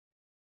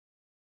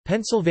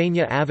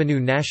Pennsylvania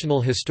Avenue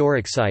National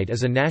Historic Site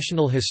is a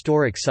national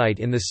historic site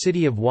in the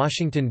city of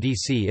Washington,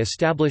 D.C.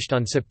 established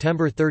on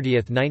September 30,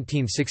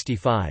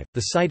 1965.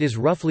 The site is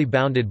roughly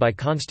bounded by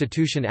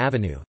Constitution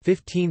Avenue,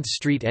 15th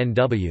Street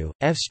NW,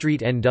 F Street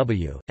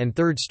NW, and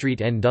 3rd Street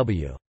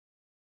NW.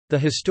 The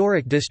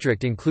historic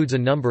district includes a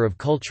number of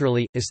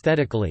culturally,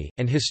 aesthetically,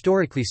 and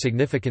historically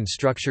significant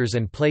structures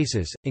and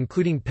places,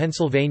 including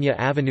Pennsylvania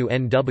Avenue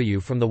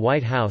NW from the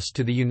White House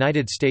to the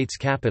United States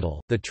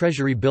Capitol, the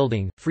Treasury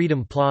Building,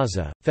 Freedom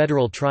Plaza,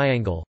 Federal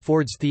Triangle,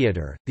 Ford's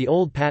Theater, the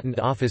old Patent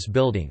Office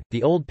Building,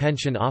 the old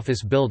Pension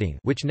Office Building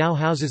which now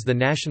houses the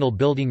National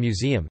Building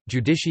Museum,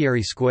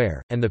 Judiciary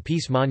Square, and the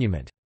Peace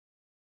Monument.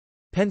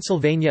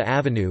 Pennsylvania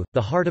Avenue,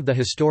 the heart of the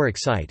historic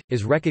site,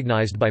 is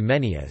recognized by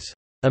many as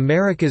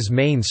America's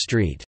Main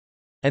Street,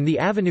 and the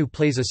avenue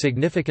plays a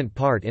significant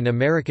part in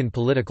American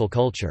political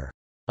culture.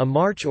 A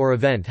march or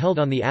event held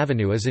on the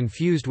avenue is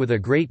infused with a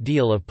great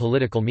deal of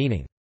political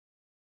meaning.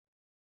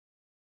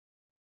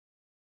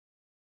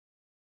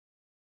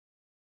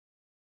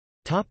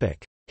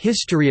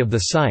 History of the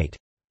site.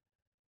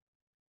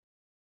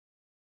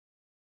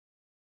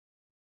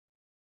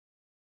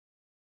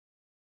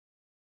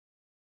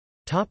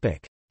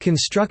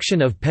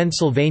 Construction of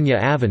Pennsylvania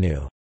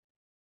Avenue.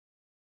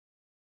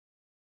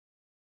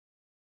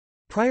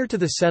 Prior to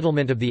the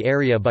settlement of the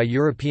area by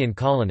European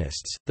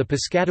colonists, the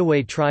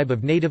Piscataway tribe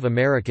of Native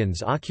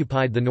Americans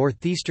occupied the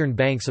northeastern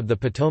banks of the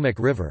Potomac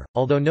River,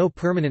 although no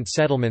permanent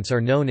settlements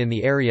are known in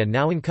the area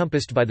now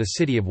encompassed by the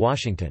city of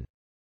Washington.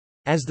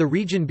 As the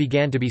region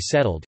began to be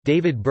settled,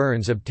 David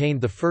Burns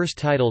obtained the first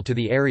title to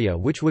the area,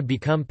 which would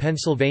become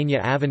Pennsylvania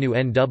Avenue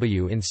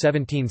NW in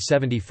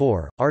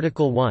 1774.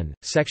 Article 1,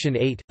 Section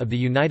 8, of the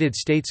United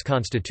States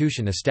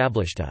Constitution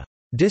established a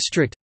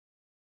district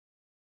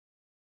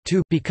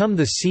to become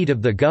the seat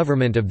of the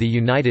government of the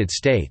United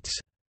States.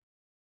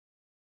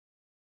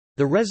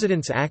 The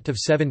Residence Act of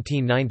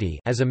 1790,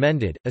 as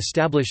amended,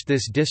 established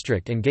this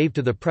district and gave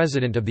to the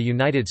President of the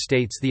United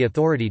States the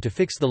authority to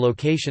fix the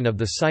location of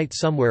the site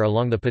somewhere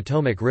along the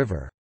Potomac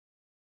River.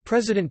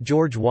 President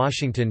George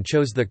Washington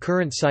chose the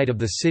current site of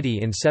the city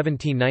in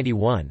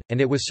 1791,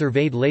 and it was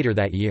surveyed later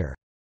that year.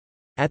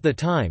 At the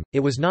time, it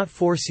was not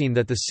foreseen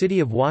that the city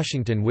of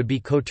Washington would be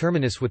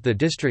coterminous with the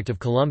District of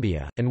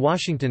Columbia, and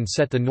Washington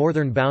set the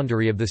northern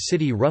boundary of the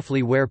city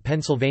roughly where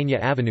Pennsylvania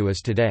Avenue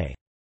is today.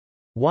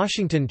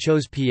 Washington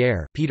chose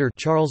Peter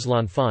Charles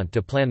L'Enfant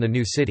to plan the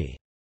new city.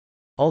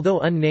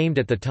 Although unnamed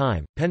at the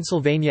time,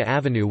 Pennsylvania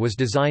Avenue was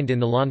designed in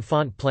the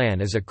L'Enfant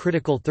plan as a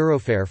critical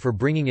thoroughfare for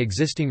bringing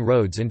existing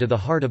roads into the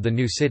heart of the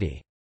new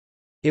city.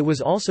 It was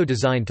also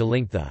designed to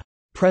link the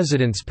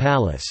President's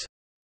Palace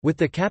with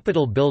the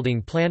Capitol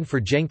building planned for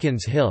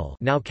Jenkins Hill,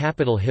 now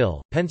Capitol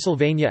Hill.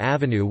 Pennsylvania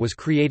Avenue was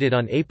created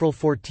on April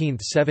 14,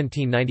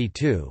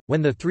 1792,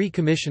 when the three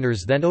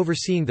commissioners then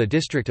overseeing the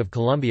District of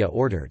Columbia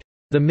ordered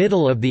the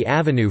middle of the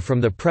avenue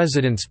from the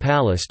President's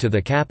Palace to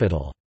the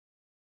Capitol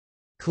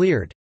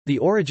cleared. The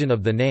origin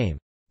of the name,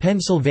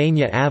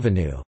 Pennsylvania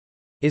Avenue,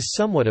 is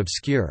somewhat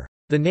obscure.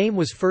 The name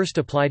was first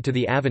applied to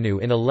the avenue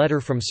in a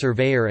letter from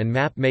surveyor and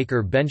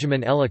map-maker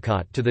Benjamin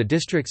Ellicott to the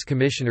district's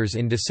commissioners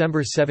in December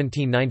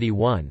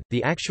 1791.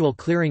 The actual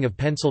clearing of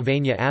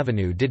Pennsylvania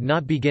Avenue did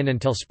not begin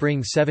until spring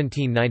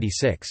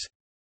 1796.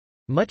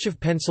 Much of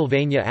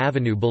Pennsylvania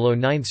Avenue below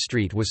 9th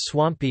Street was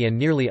swampy and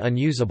nearly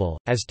unusable,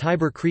 as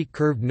Tiber Creek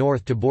curved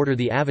north to border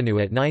the avenue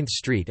at 9th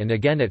Street and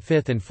again at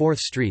 5th and 4th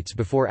Streets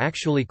before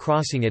actually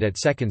crossing it at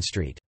 2nd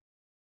Street.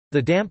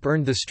 The damp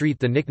earned the street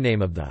the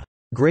nickname of the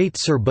Great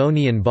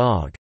Serbonian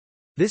Bog.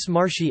 This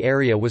marshy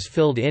area was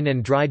filled in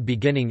and dried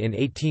beginning in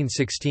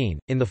 1816.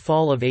 In the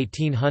fall of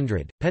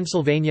 1800,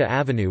 Pennsylvania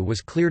Avenue was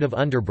cleared of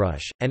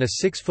underbrush, and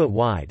a 6-foot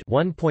wide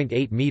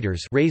 (1.8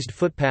 meters) raised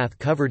footpath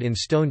covered in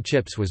stone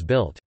chips was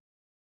built.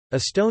 A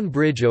stone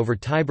bridge over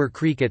Tiber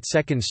Creek at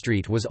 2nd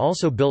Street was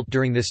also built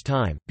during this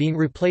time, being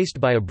replaced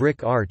by a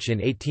brick arch in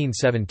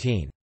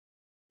 1817.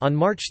 On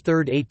March 3,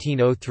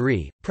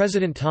 1803,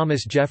 President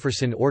Thomas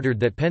Jefferson ordered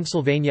that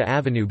Pennsylvania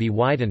Avenue be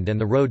widened and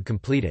the road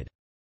completed.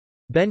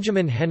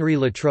 Benjamin Henry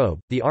Latrobe,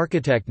 the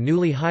architect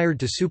newly hired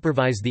to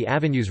supervise the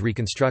avenue's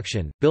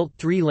reconstruction, built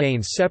 3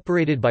 lanes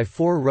separated by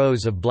 4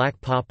 rows of black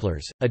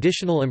poplars.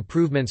 Additional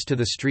improvements to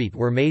the street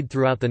were made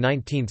throughout the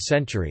 19th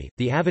century.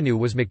 The avenue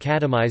was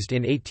macadamized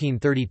in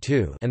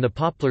 1832 and the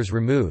poplars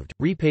removed,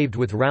 repaved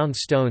with round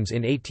stones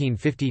in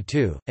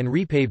 1852, and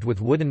repaved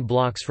with wooden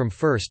blocks from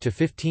 1st to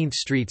 15th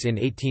Streets in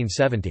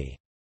 1870.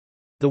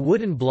 The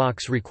wooden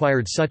blocks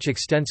required such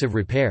extensive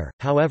repair,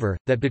 however,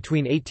 that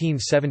between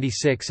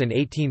 1876 and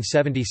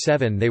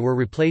 1877 they were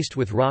replaced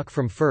with rock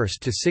from 1st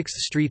to 6th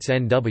Streets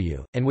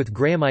NW, and with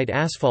grahamite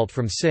asphalt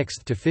from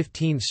 6th to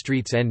 15th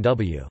Streets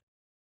NW.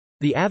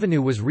 The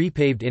avenue was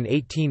repaved in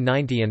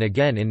 1890 and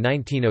again in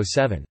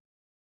 1907.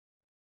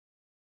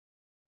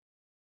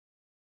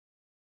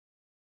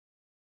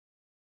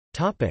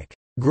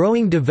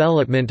 Growing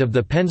development of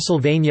the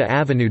Pennsylvania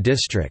Avenue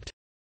district.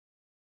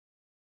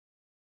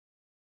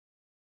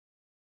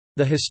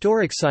 The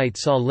historic site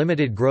saw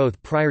limited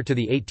growth prior to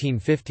the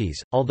 1850s,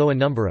 although a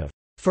number of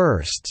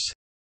firsts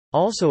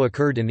also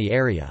occurred in the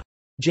area.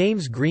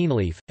 James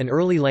Greenleaf, an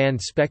early land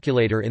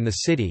speculator in the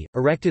city,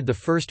 erected the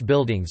first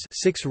buildings,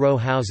 6-row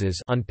houses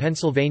on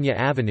Pennsylvania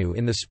Avenue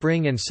in the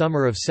spring and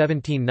summer of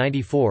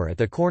 1794 at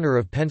the corner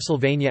of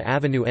Pennsylvania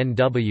Avenue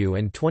NW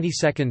and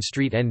 22nd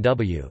Street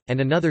NW,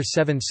 and another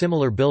 7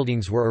 similar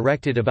buildings were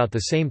erected about the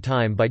same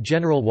time by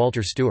General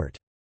Walter Stewart.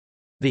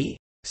 The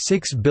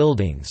 6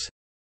 buildings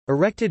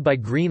erected by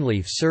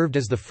Greenleaf served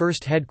as the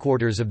first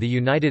headquarters of the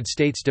United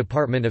States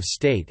Department of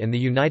State and the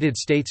United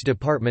States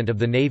Department of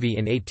the Navy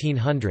in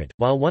 1800,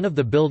 while one of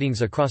the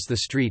buildings across the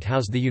street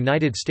housed the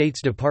United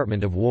States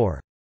Department of War.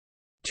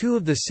 2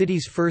 of the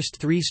city's first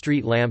 3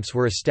 street lamps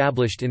were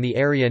established in the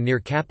area near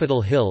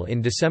Capitol Hill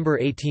in December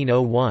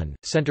 1801.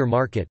 Center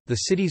Market, the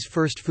city's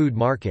first food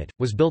market,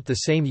 was built the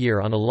same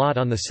year on a lot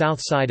on the south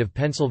side of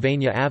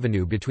Pennsylvania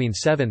Avenue between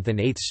 7th and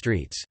 8th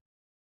Streets.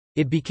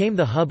 It became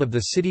the hub of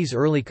the city's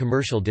early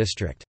commercial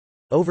district.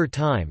 Over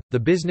time, the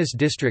business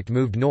district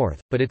moved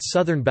north, but its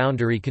southern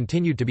boundary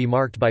continued to be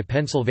marked by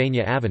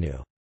Pennsylvania Avenue.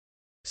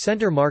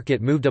 Center Market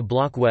moved a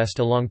block west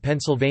along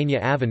Pennsylvania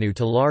Avenue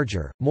to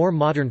larger, more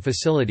modern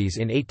facilities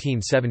in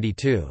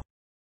 1872.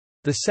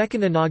 The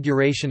second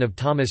inauguration of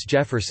Thomas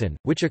Jefferson,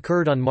 which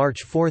occurred on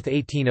March 4,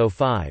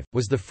 1805,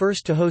 was the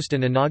first to host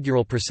an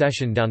inaugural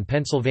procession down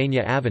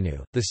Pennsylvania Avenue.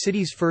 The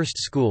city's first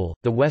school,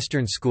 the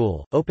Western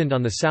School, opened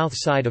on the south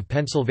side of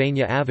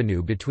Pennsylvania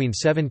Avenue between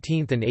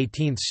 17th and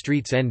 18th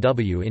Streets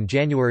NW in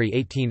January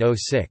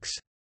 1806.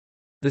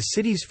 The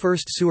city's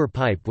first sewer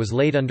pipe was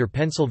laid under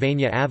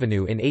Pennsylvania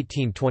Avenue in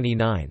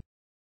 1829.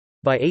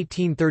 By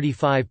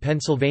 1835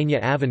 Pennsylvania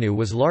Avenue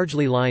was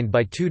largely lined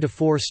by 2 to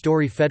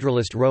 4-story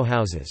Federalist row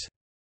houses.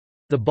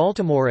 The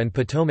Baltimore and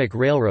Potomac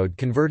Railroad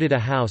converted a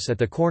house at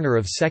the corner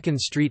of 2nd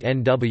Street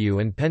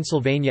NW and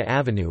Pennsylvania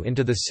Avenue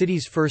into the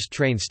city's first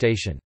train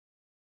station.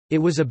 It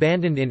was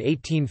abandoned in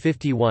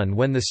 1851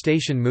 when the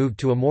station moved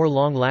to a more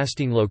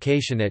long-lasting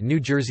location at New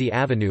Jersey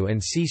Avenue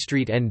and C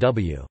Street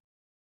NW.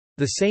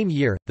 The same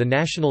year, the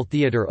National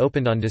Theatre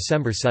opened on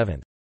December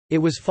 7. It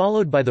was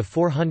followed by the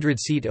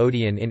 400-seat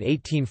Odeon in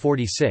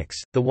 1846,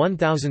 the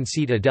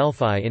 1,000-seat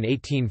Adelphi in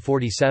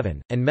 1847,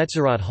 and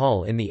Metzeroth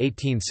Hall in the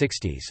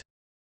 1860s.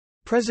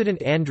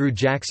 President Andrew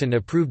Jackson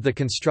approved the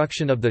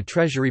construction of the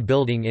Treasury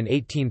Building in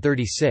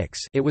 1836.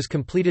 It was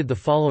completed the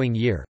following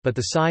year, but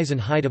the size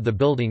and height of the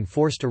building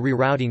forced a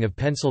rerouting of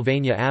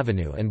Pennsylvania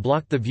Avenue and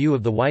blocked the view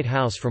of the White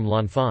House from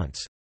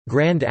L'Enfant's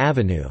Grand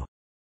Avenue.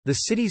 The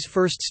city's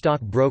first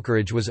stock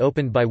brokerage was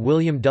opened by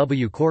William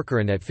W.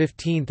 Corcoran at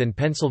 15th and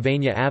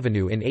Pennsylvania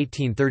Avenue in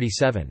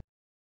 1837.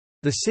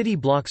 The city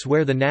blocks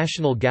where the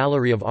National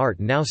Gallery of Art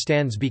now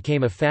stands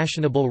became a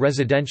fashionable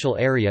residential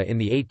area in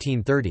the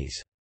 1830s.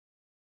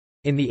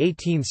 In the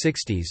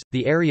 1860s,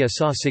 the area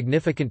saw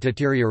significant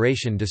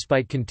deterioration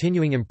despite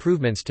continuing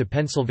improvements to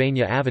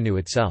Pennsylvania Avenue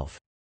itself.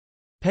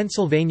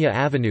 Pennsylvania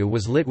Avenue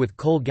was lit with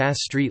coal gas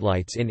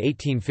streetlights in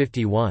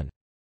 1851.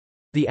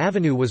 The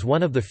avenue was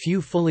one of the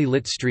few fully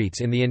lit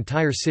streets in the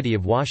entire city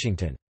of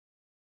Washington.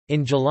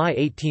 In July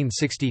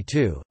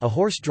 1862, a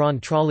horse-drawn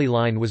trolley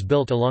line was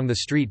built along the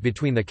street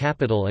between the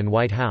Capitol and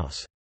White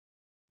House.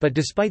 But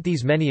despite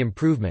these many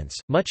improvements,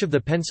 much of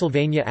the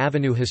Pennsylvania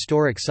Avenue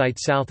historic site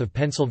south of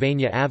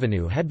Pennsylvania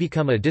Avenue had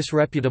become a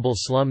disreputable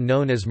slum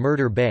known as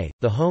Murder Bay,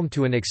 the home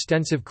to an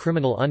extensive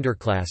criminal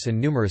underclass and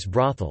numerous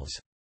brothels.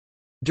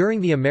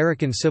 During the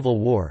American Civil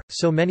War,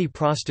 so many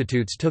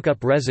prostitutes took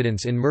up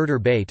residence in Murder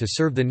Bay to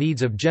serve the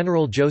needs of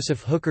General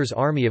Joseph Hooker's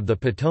Army of the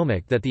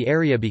Potomac that the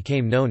area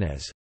became known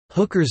as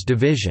Hooker's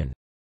Division.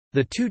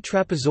 The 2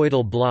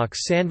 trapezoidal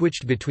blocks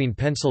sandwiched between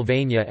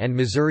Pennsylvania and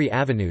Missouri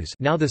Avenues,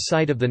 now the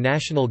site of the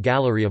National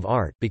Gallery of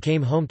Art,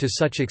 became home to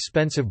such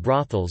expensive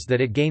brothels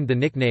that it gained the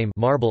nickname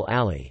Marble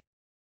Alley.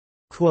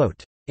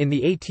 Quote, in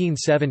the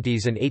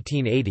 1870s and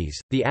 1880s,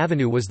 the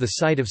avenue was the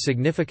site of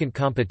significant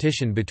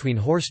competition between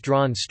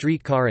horse-drawn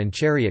streetcar and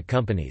chariot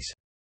companies.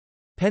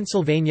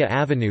 Pennsylvania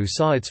Avenue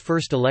saw its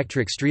first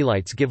electric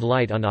streetlights give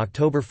light on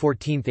October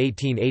 14,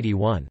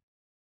 1881.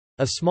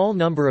 A small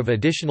number of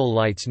additional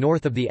lights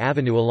north of the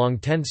avenue along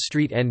 10th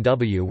Street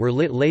NW were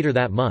lit later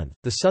that month.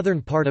 The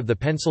southern part of the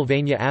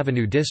Pennsylvania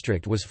Avenue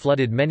district was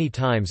flooded many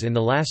times in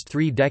the last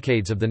 3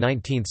 decades of the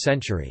 19th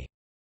century.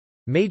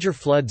 Major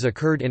floods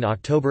occurred in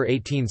October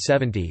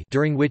 1870,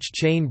 during which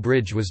Chain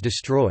Bridge was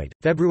destroyed,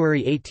 February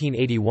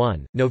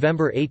 1881,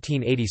 November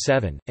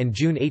 1887, and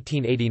June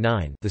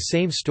 1889, the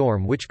same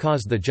storm which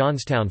caused the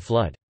Johnstown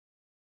flood.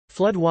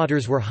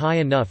 Floodwaters were high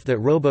enough that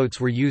rowboats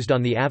were used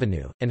on the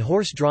avenue, and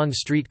horse-drawn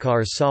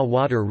streetcars saw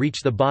water reach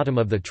the bottom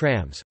of the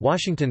trams.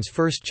 Washington's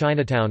first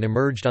Chinatown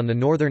emerged on the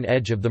northern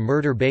edge of the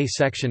Murder Bay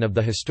section of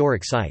the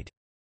historic site.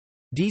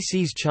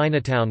 D.C.'s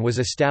Chinatown was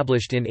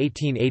established in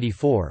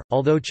 1884,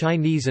 although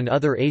Chinese and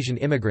other Asian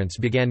immigrants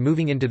began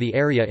moving into the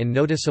area in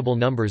noticeable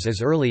numbers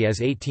as early as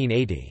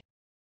 1880.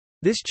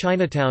 This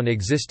Chinatown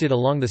existed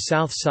along the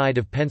south side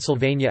of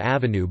Pennsylvania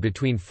Avenue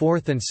between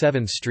 4th and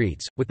 7th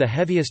Streets, with the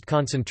heaviest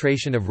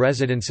concentration of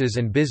residences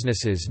and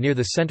businesses near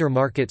the Center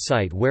Market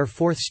site where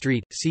 4th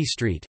Street, C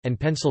Street, and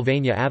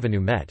Pennsylvania Avenue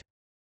met.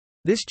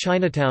 This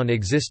Chinatown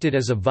existed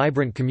as a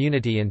vibrant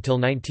community until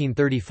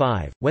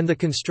 1935, when the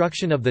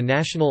construction of the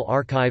National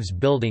Archives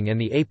Building and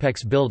the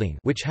Apex Building,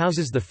 which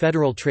houses the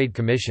Federal Trade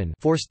Commission,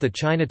 forced the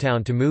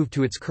Chinatown to move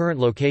to its current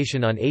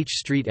location on H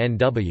Street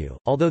NW.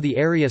 Although the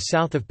area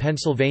south of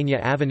Pennsylvania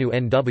Avenue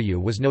NW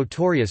was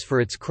notorious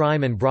for its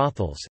crime and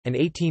brothels, an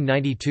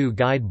 1892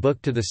 guide book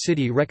to the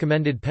city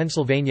recommended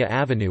Pennsylvania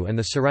Avenue and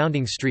the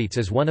surrounding streets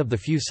as one of the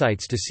few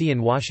sights to see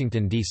in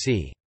Washington,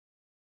 D.C.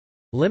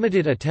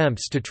 Limited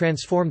attempts to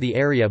transform the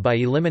area by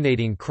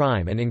eliminating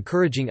crime and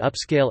encouraging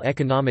upscale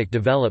economic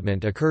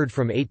development occurred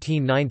from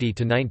 1890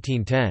 to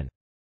 1910.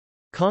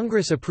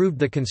 Congress approved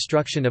the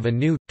construction of a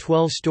new,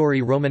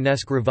 12-story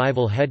Romanesque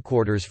Revival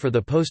headquarters for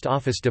the Post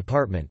Office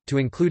Department, to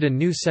include a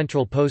new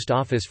central post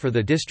office for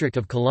the District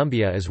of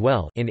Columbia as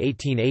well, in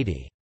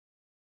 1880.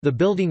 The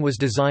building was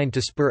designed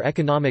to spur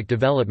economic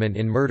development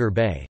in Murder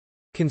Bay.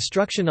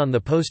 Construction on the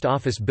post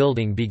office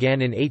building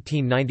began in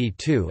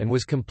 1892 and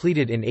was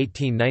completed in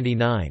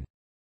 1899.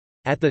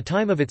 At the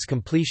time of its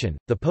completion,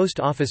 the post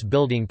office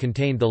building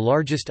contained the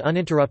largest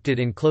uninterrupted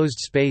enclosed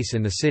space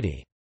in the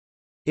city.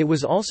 It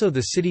was also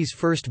the city's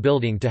first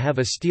building to have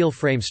a steel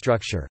frame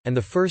structure, and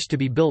the first to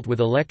be built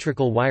with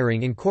electrical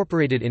wiring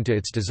incorporated into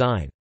its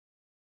design.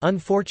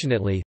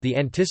 Unfortunately, the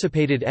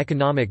anticipated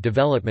economic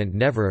development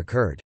never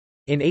occurred.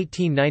 In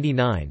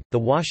 1899, the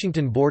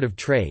Washington Board of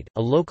Trade,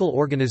 a local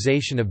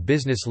organization of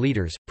business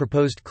leaders,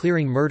 proposed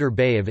clearing Murder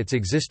Bay of its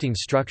existing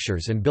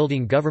structures and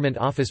building government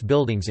office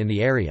buildings in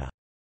the area.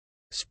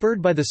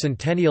 Spurred by the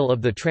centennial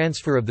of the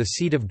transfer of the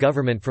seat of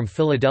government from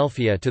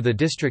Philadelphia to the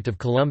District of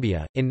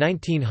Columbia, in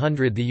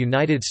 1900 the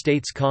United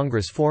States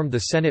Congress formed the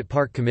Senate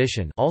Park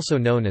Commission, also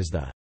known as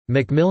the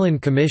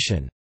McMillan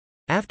Commission,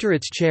 after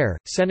its chair,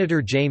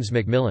 Senator James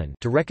McMillan,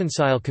 to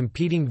reconcile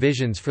competing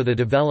visions for the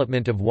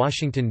development of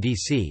Washington,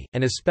 D.C.,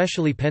 and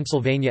especially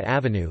Pennsylvania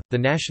Avenue, the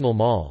National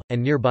Mall,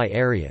 and nearby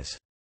areas.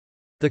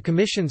 The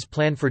Commission's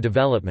plan for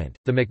development,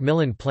 the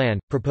McMillan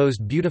Plan,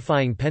 proposed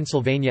beautifying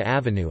Pennsylvania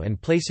Avenue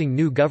and placing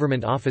new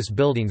government office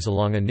buildings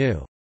along a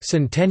new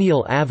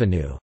Centennial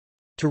Avenue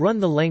to run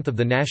the length of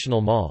the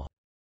National Mall.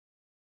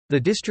 The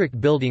district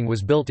building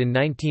was built in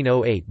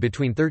 1908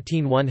 between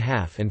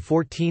 13½ and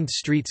 14th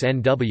Streets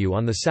NW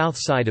on the south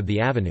side of the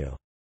avenue.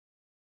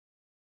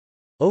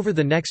 Over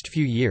the next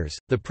few years,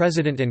 the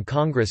President and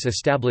Congress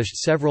established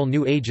several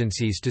new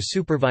agencies to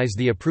supervise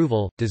the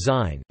approval,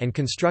 design, and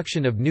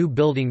construction of new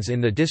buildings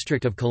in the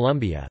District of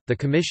Columbia, the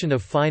Commission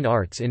of Fine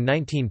Arts in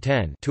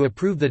 1910 to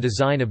approve the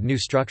design of new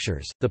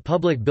structures, the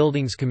Public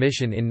Buildings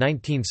Commission in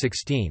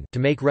 1916 to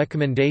make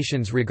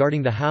recommendations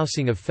regarding the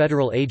housing of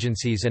federal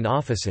agencies and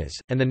offices,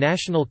 and the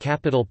National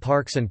Capital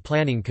Parks and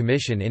Planning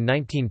Commission in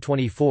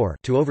 1924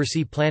 to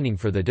oversee planning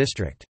for the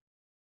district.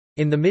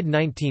 In the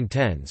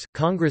mid-1910s,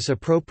 Congress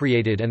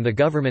appropriated and the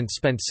government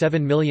spent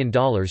 $7 million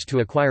to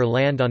acquire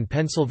land on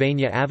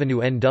Pennsylvania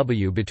Avenue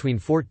NW between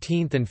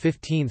 14th and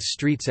 15th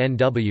Streets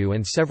NW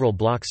and several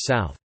blocks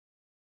south.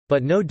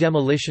 But no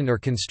demolition or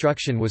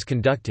construction was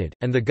conducted,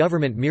 and the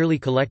government merely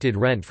collected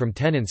rent from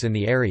tenants in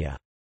the area.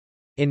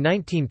 In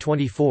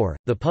 1924,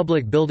 the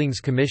Public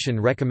Buildings Commission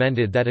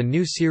recommended that a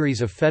new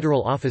series of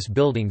federal office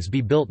buildings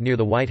be built near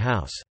the White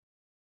House.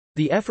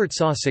 The effort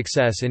saw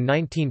success in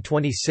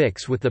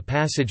 1926 with the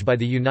passage by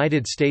the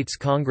United States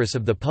Congress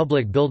of the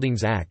Public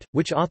Buildings Act,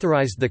 which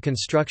authorized the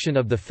construction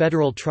of the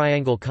Federal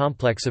Triangle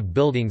complex of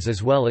buildings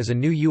as well as a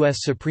new U.S.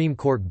 Supreme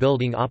Court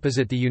building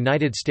opposite the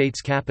United States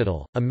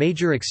Capitol, a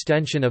major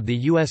extension of the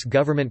U.S.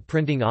 Government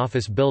Printing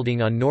Office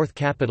building on North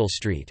Capitol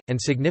Street,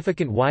 and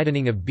significant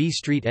widening of B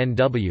Street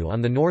NW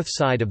on the north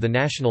side of the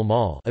National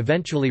Mall,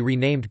 eventually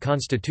renamed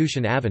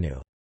Constitution Avenue.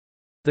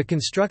 The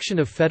construction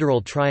of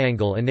Federal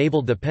Triangle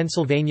enabled the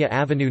Pennsylvania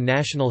Avenue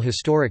National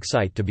Historic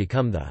Site to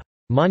become the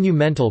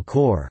monumental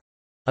core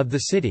of the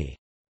city.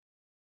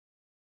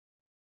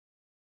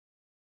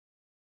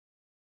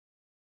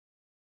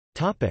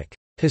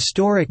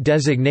 Historic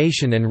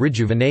designation and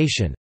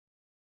rejuvenation.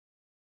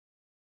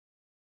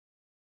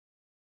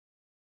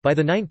 By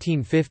the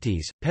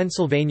 1950s,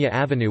 Pennsylvania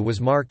Avenue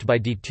was marked by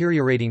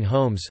deteriorating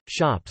homes,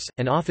 shops,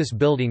 and office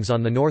buildings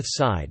on the north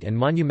side and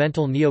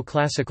monumental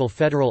neoclassical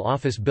federal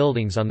office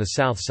buildings on the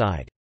south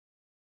side.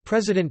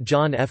 President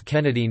John F.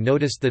 Kennedy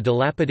noticed the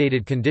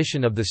dilapidated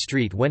condition of the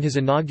street when his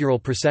inaugural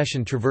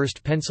procession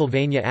traversed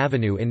Pennsylvania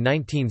Avenue in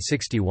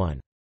 1961.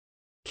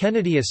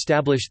 Kennedy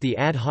established the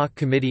Ad Hoc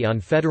Committee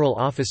on Federal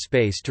Office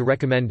Space to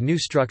recommend new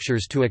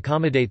structures to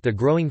accommodate the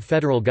growing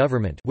federal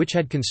government, which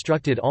had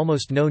constructed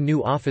almost no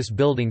new office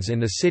buildings in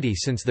the city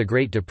since the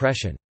Great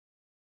Depression.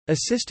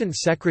 Assistant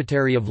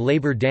Secretary of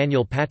Labor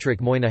Daniel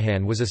Patrick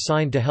Moynihan was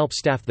assigned to help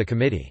staff the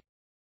committee.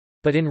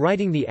 But in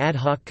writing the Ad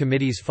Hoc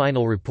Committee's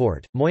final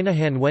report,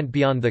 Moynihan went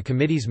beyond the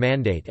committee's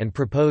mandate and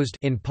proposed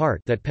in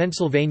part that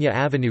Pennsylvania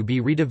Avenue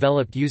be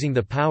redeveloped using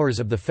the powers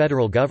of the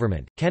federal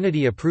government.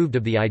 Kennedy approved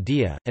of the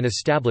idea, and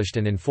established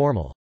an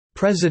informal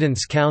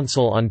President's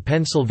Council on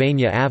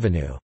Pennsylvania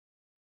Avenue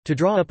to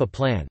draw up a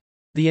plan.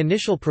 The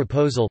initial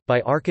proposal,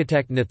 by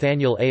architect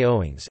Nathaniel A.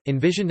 Owings,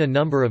 envisioned a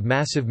number of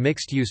massive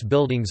mixed-use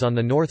buildings on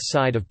the north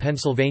side of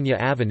Pennsylvania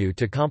Avenue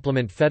to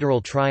complement Federal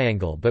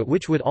Triangle but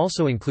which would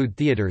also include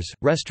theaters,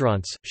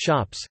 restaurants,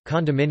 shops,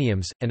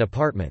 condominiums, and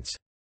apartments.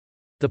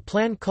 The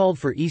plan called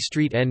for E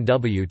Street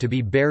NW to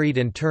be buried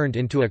and turned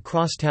into a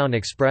crosstown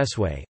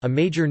expressway, a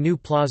major new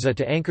plaza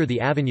to anchor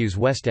the avenue's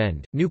west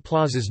end, new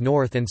plazas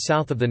north and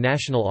south of the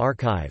National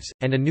Archives,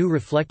 and a new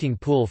reflecting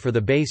pool for the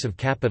base of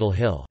Capitol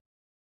Hill.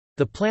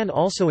 The plan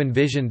also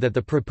envisioned that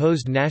the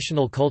proposed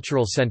National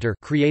Cultural Center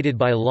created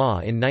by law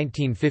in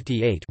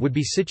 1958 would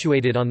be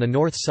situated on the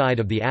north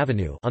side of the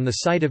avenue on the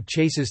site of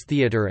Chase's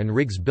Theatre and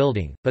Riggs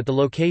Building, but the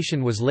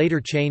location was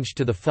later changed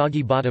to the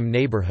Foggy Bottom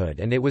neighborhood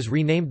and it was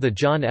renamed the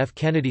John F.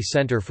 Kennedy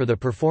Center for the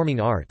Performing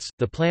Arts.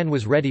 The plan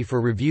was ready for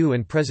review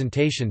and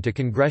presentation to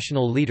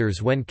congressional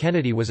leaders when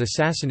Kennedy was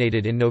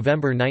assassinated in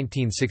November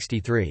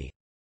 1963.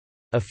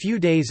 A few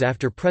days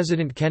after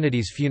President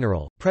Kennedy's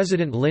funeral,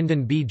 President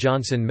Lyndon B.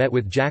 Johnson met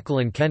with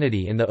Jacqueline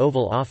Kennedy in the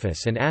Oval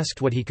Office and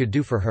asked what he could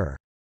do for her.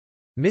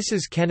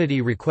 Mrs.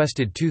 Kennedy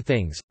requested two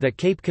things, that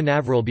Cape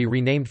Canaveral be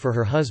renamed for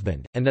her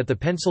husband, and that the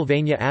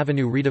Pennsylvania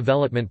Avenue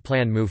redevelopment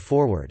plan move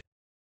forward.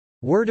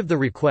 Word of the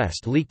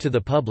request leaked to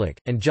the public,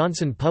 and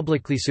Johnson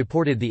publicly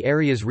supported the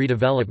area's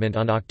redevelopment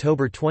on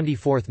October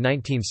 24,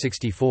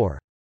 1964.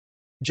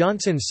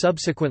 Johnson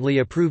subsequently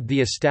approved the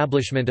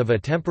establishment of a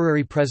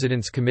temporary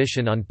President's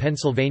Commission on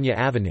Pennsylvania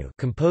Avenue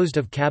composed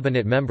of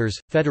cabinet members,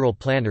 federal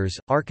planners,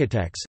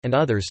 architects, and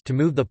others to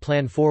move the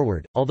plan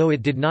forward, although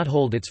it did not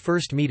hold its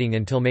first meeting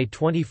until May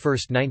 21,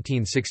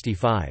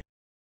 1965.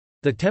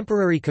 The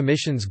temporary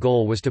commission's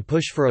goal was to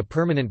push for a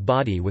permanent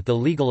body with the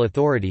legal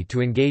authority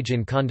to engage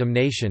in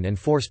condemnation and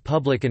force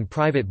public and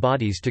private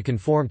bodies to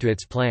conform to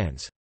its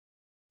plans.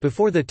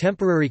 Before the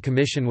temporary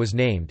commission was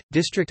named,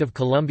 District of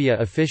Columbia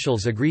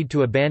officials agreed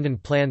to abandon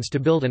plans to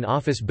build an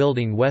office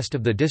building west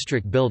of the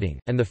district building,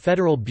 and the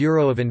Federal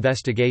Bureau of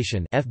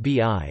Investigation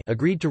 (FBI)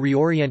 agreed to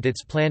reorient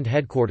its planned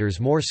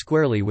headquarters more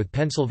squarely with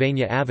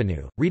Pennsylvania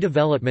Avenue.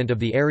 Redevelopment of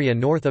the area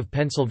north of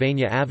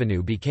Pennsylvania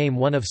Avenue became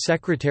one of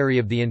Secretary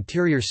of the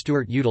Interior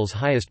Stuart Udall's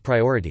highest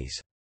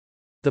priorities.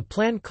 The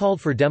plan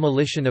called for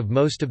demolition of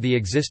most of the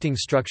existing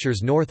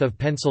structures north of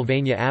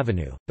Pennsylvania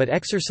Avenue, but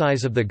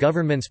exercise of the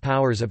government's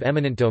powers of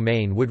eminent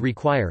domain would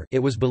require, it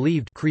was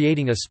believed,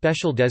 creating a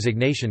special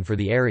designation for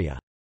the area.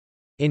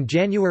 In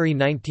January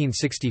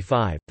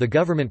 1965, the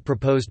government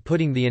proposed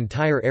putting the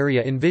entire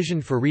area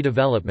envisioned for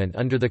redevelopment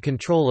under the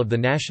control of the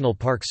National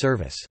Park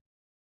Service.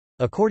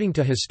 According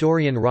to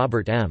historian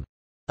Robert M.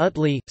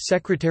 Utley,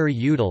 Secretary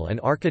Udall and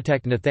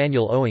architect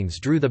Nathaniel Owings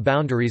drew the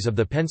boundaries of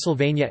the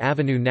Pennsylvania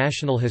Avenue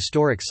National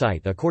Historic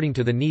Site according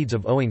to the needs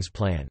of Owings'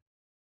 plan.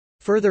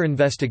 Further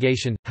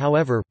investigation,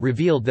 however,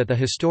 revealed that the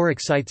Historic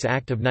Sites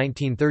Act of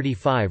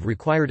 1935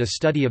 required a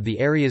study of the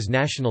area's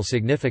national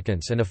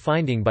significance and a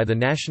finding by the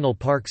National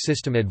Park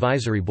System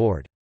Advisory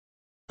Board.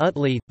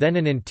 Utley, then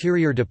an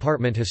Interior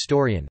Department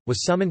historian,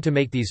 was summoned to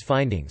make these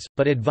findings,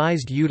 but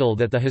advised Udall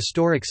that the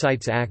Historic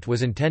Sites Act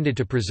was intended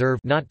to preserve,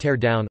 not tear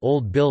down,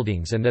 old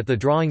buildings and that the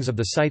drawings of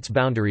the site's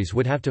boundaries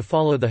would have to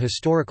follow the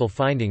historical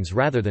findings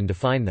rather than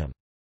define them.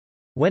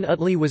 When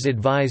Utley was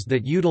advised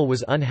that Udall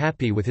was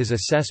unhappy with his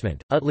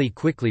assessment, Utley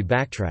quickly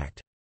backtracked.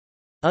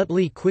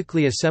 Utley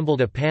quickly assembled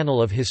a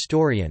panel of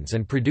historians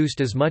and produced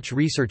as much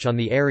research on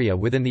the area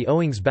within the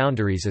Owings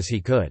boundaries as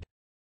he could.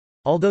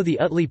 Although the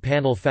Utley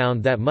panel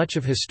found that much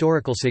of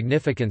historical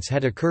significance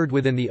had occurred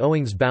within the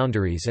Owings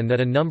boundaries and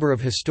that a number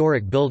of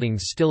historic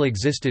buildings still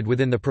existed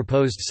within the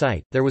proposed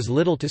site, there was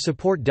little to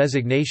support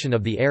designation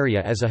of the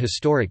area as a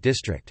historic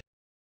district.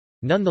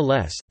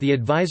 Nonetheless, the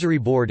advisory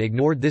board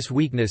ignored this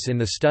weakness in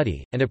the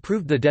study, and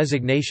approved the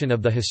designation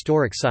of the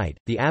historic site.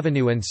 The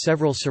avenue and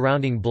several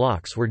surrounding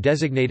blocks were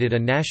designated a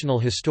National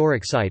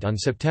Historic Site on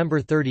September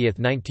 30,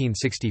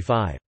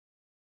 1965.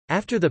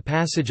 After the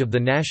passage of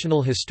the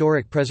National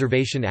Historic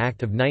Preservation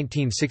Act of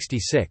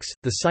 1966,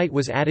 the site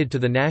was added to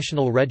the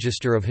National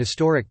Register of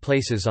Historic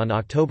Places on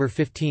October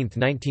 15,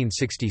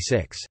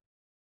 1966.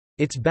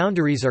 Its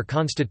boundaries are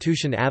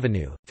Constitution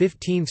Avenue,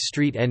 15th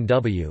Street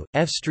NW,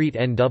 F Street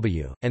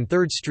NW, and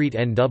 3rd Street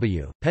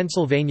NW.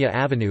 Pennsylvania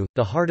Avenue,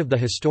 the heart of the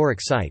historic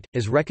site,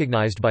 is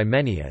recognized by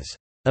many as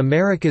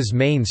America's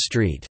Main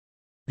Street.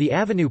 The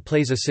avenue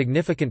plays a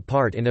significant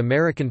part in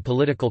American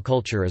political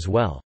culture as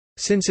well.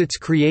 Since its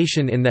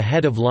creation in the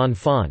head of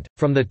L'Enfant,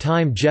 from the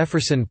time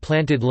Jefferson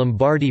planted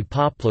Lombardy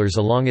poplars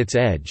along its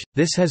edge,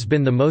 this has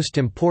been the most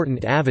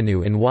important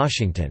avenue in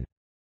Washington,"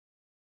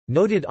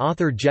 noted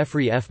author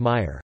Jeffrey F.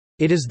 Meyer.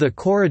 It is the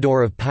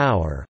corridor of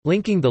power,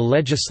 linking the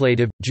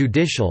legislative,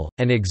 judicial,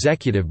 and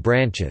executive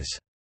branches.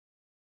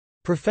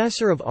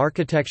 Professor of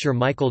Architecture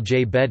Michael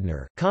J.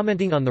 Bednar,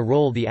 commenting on the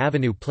role the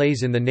avenue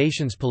plays in the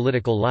nation's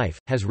political life,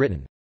 has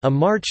written, "A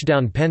march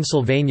down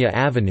Pennsylvania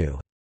Avenue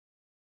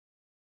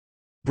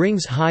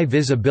brings high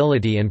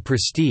visibility and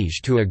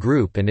prestige to a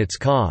group and its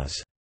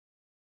cause."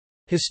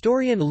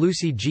 Historian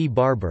Lucy G.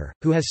 Barber,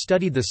 who has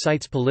studied the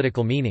site's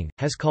political meaning,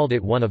 has called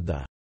it one of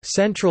the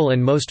central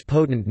and most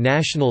potent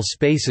national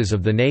spaces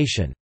of the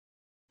nation.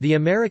 The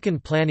American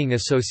Planning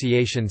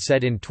Association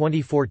said in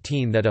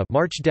 2014 that a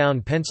march down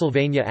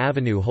Pennsylvania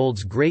Avenue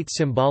holds great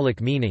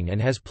symbolic meaning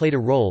and has played a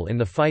role in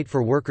the fight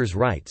for workers'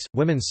 rights,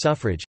 women's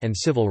suffrage, and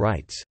civil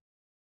rights.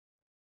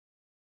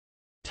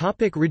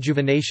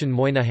 Rejuvenation.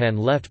 Moynihan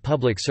left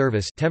public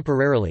service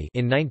temporarily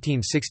in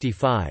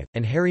 1965,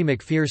 and Harry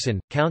McPherson,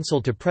 counsel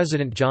to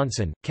President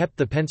Johnson, kept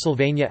the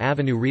Pennsylvania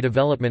Avenue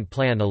redevelopment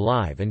plan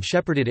alive and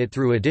shepherded it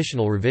through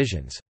additional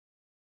revisions.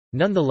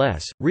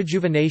 Nonetheless,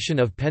 rejuvenation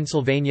of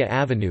Pennsylvania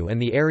Avenue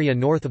and the area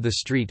north of the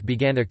street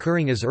began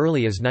occurring as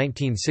early as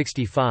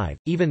 1965,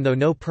 even though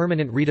no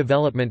permanent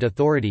redevelopment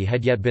authority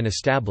had yet been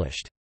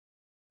established.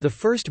 The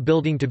first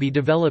building to be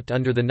developed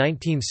under the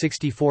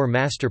 1964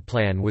 master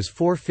plan was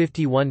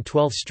 451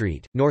 12th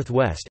Street,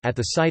 Northwest, at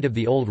the site of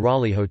the old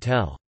Raleigh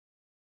Hotel.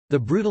 The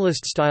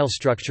brutalist-style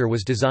structure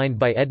was designed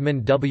by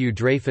Edmund W.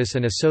 Dreyfus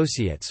and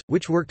Associates,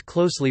 which worked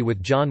closely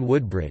with John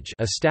Woodbridge,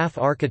 a staff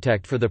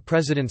architect for the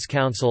President's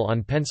Council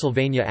on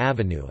Pennsylvania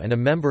Avenue and a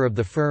member of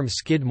the firm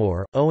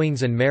Skidmore,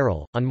 Owings and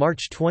Merrill. On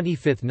March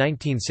 25,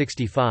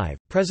 1965,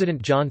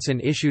 President Johnson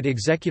issued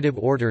Executive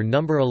Order No.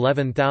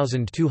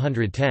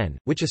 11210,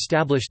 which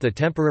established the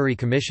Temporary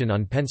Commission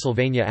on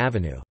Pennsylvania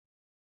Avenue.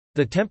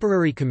 The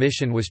Temporary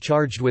Commission was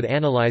charged with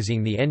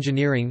analyzing the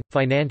engineering,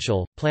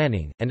 financial,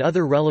 planning, and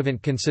other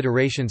relevant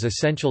considerations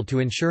essential to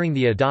ensuring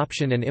the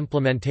adoption and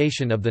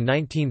implementation of the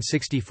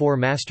 1964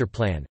 Master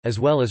Plan, as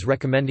well as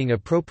recommending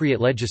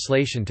appropriate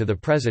legislation to the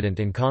President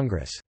and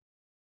Congress.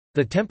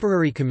 The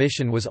Temporary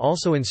Commission was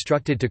also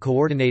instructed to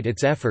coordinate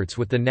its efforts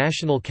with the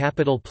National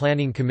Capital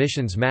Planning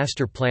Commission's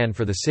Master Plan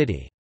for the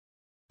city.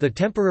 The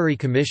Temporary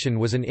Commission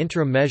was an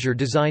interim measure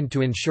designed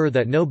to ensure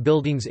that no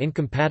buildings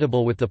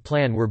incompatible with the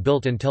plan were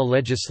built until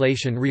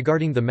legislation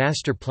regarding the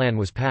master plan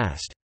was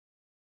passed.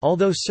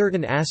 Although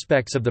certain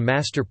aspects of the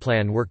master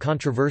plan were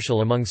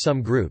controversial among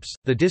some groups,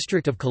 the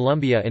District of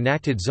Columbia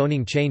enacted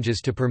zoning changes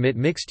to permit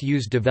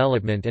mixed-use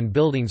development and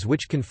buildings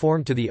which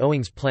conformed to the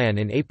Owings Plan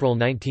in April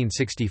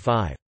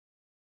 1965.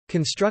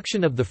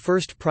 Construction of the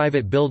first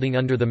private building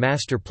under the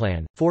master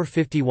plan,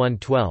 451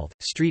 12th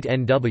Street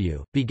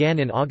NW, began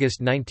in August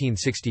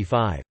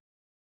 1965.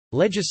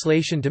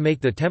 Legislation to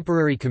make the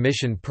Temporary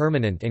Commission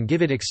permanent and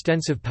give it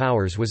extensive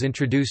powers was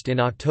introduced in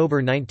October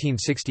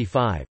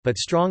 1965, but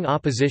strong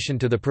opposition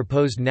to the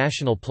proposed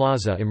National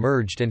Plaza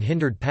emerged and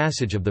hindered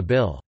passage of the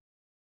bill.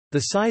 The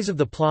size of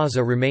the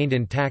plaza remained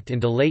intact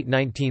into late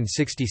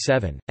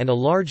 1967, and a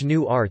large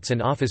new arts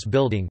and office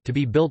building to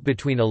be built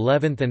between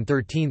 11th and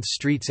 13th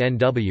Streets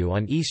NW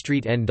on E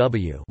Street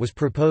NW was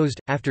proposed.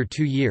 After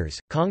 2 years,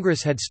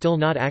 Congress had still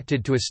not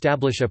acted to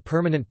establish a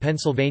permanent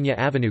Pennsylvania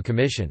Avenue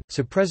Commission,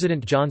 so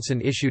President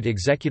Johnson issued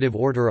Executive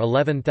Order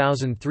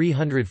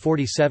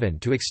 11347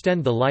 to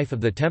extend the life of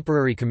the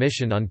Temporary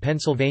Commission on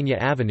Pennsylvania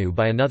Avenue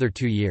by another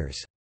 2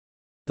 years.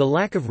 The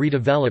lack of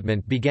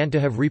redevelopment began to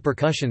have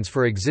repercussions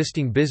for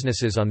existing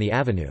businesses on the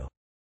avenue.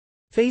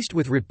 Faced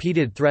with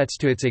repeated threats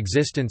to its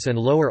existence and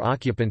lower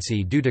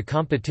occupancy due to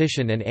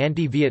competition and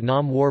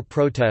anti-Vietnam War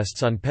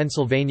protests on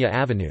Pennsylvania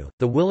Avenue,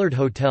 the Willard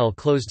Hotel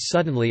closed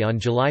suddenly on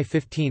July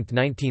 15,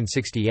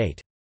 1968.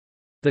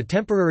 The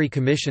Temporary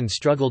Commission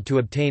struggled to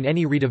obtain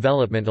any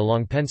redevelopment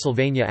along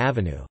Pennsylvania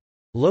Avenue.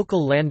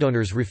 Local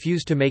landowners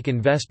refused to make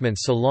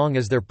investments so long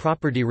as their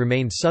property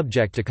remained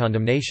subject to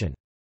condemnation.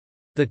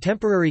 The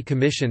Temporary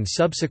Commission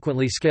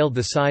subsequently scaled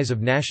the size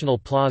of National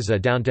Plaza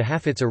down to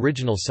half its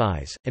original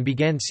size, and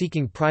began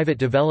seeking private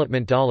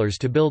development dollars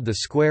to build the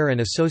square and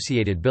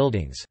associated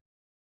buildings.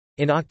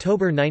 In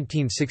October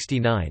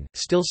 1969,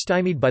 still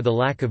stymied by the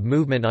lack of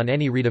movement on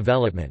any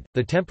redevelopment,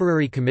 the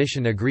Temporary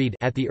Commission agreed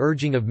at the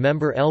urging of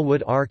member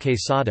Elwood R.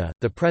 Quesada,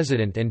 the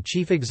president and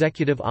chief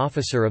executive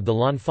officer of the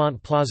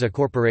L'Enfant Plaza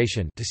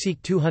Corporation, to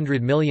seek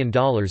 $200 million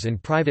in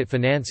private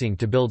financing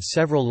to build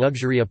several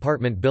luxury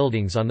apartment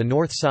buildings on the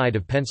north side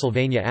of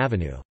Pennsylvania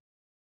Avenue.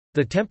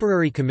 The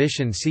Temporary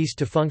Commission ceased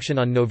to function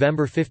on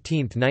November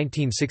 15,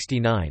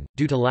 1969,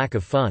 due to lack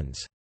of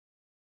funds.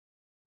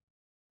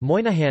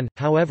 Moynihan,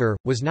 however,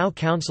 was now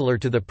counselor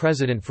to the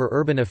President for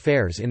Urban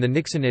Affairs in the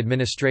Nixon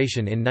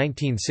administration in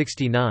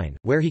 1969,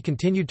 where he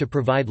continued to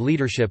provide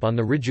leadership on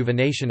the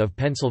rejuvenation of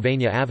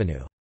Pennsylvania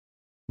Avenue.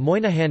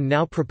 Moynihan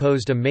now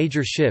proposed a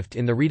major shift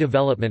in the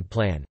redevelopment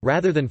plan.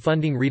 Rather than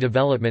funding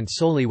redevelopment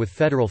solely with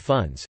federal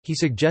funds, he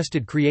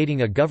suggested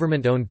creating a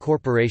government-owned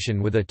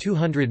corporation with a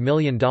 $200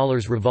 million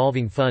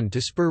revolving fund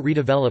to spur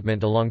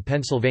redevelopment along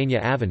Pennsylvania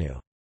Avenue.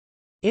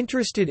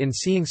 Interested in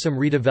seeing some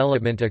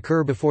redevelopment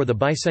occur before the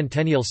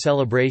bicentennial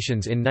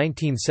celebrations in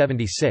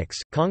 1976,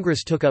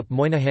 Congress took up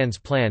Moynihan's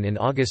plan in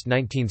August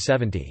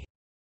 1970.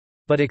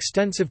 But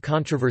extensive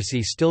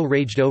controversy still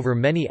raged over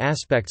many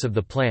aspects of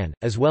the plan,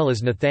 as well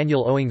as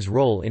Nathaniel Owings'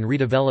 role in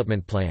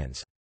redevelopment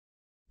plans.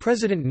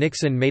 President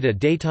Nixon made a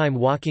daytime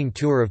walking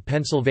tour of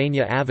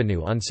Pennsylvania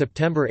Avenue on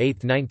September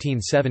 8,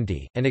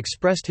 1970, and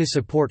expressed his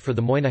support for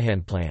the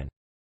Moynihan Plan.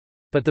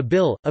 But the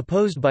bill,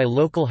 opposed by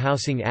local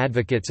housing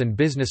advocates and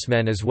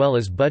businessmen as well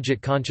as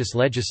budget-conscious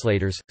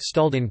legislators,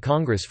 stalled in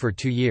Congress for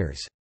 2 years.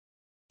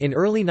 In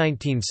early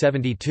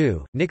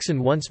 1972,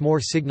 Nixon once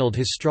more signaled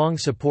his strong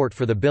support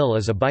for the bill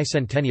as a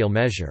bicentennial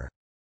measure.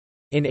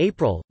 In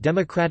April,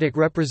 Democratic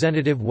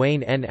Representative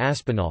Wayne N.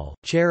 Aspinall,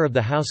 chair of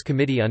the House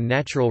Committee on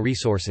Natural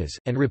Resources,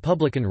 and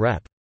Republican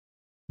Rep.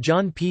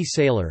 John P.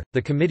 Saylor,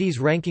 the committee's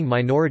ranking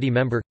minority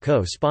member,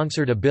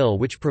 co-sponsored a bill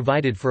which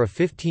provided for a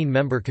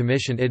 15-member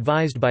commission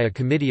advised by a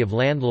committee of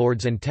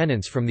landlords and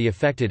tenants from the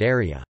affected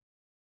area.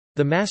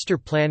 The master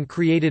plan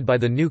created by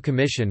the new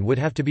commission would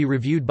have to be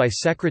reviewed by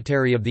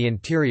Secretary of the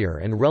Interior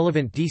and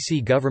relevant D.C.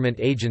 government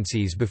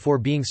agencies before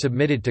being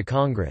submitted to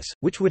Congress,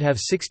 which would have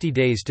 60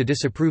 days to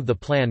disapprove the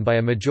plan by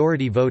a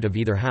majority vote of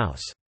either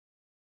house.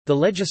 The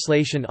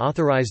legislation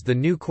authorized the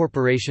new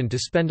corporation to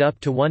spend up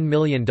to $1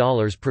 million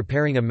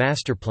preparing a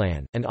master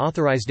plan, and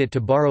authorized it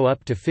to borrow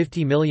up to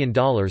 $50 million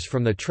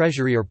from the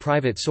Treasury or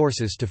private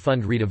sources to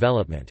fund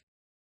redevelopment.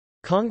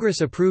 Congress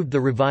approved the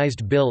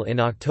revised bill in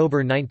October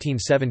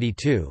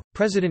 1972.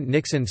 President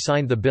Nixon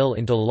signed the bill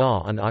into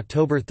law on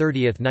October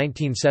 30,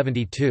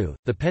 1972.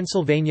 The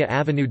Pennsylvania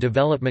Avenue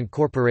Development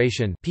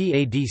Corporation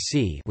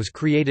 (PADC) was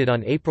created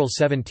on April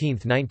 17,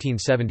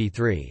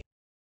 1973.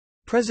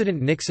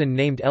 President Nixon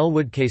named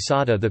Elwood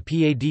Quesada the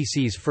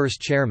PADC's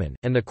first chairman,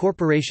 and the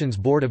corporation's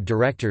board of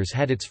directors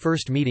had its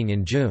first meeting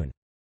in June.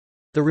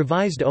 The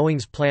revised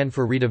Owings plan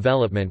for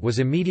redevelopment was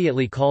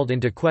immediately called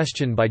into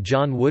question by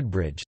John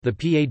Woodbridge, the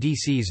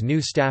PADC's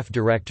new staff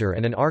director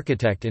and an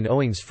architect in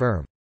Owings'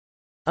 firm.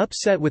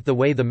 Upset with the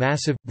way the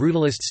massive,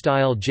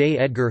 brutalist-style J.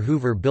 Edgar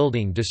Hoover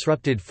building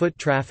disrupted foot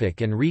traffic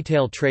and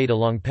retail trade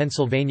along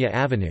Pennsylvania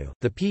Avenue,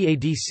 the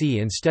PADC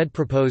instead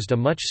proposed a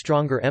much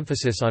stronger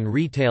emphasis on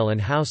retail and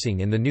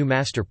housing in the new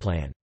master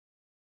plan.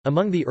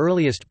 Among the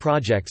earliest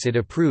projects it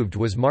approved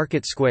was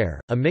Market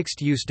Square, a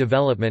mixed-use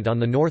development on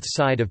the north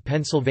side of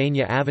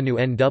Pennsylvania Avenue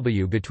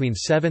NW between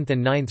 7th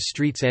and 9th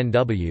Streets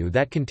NW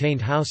that contained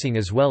housing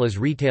as well as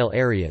retail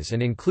areas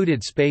and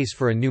included space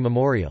for a new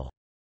memorial.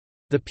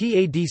 The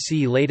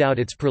PADC laid out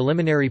its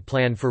preliminary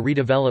plan for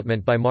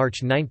redevelopment by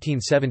March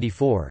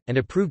 1974, and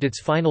approved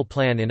its final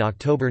plan in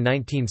October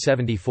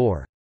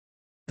 1974.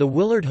 The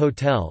Willard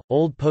Hotel,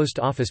 Old Post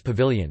Office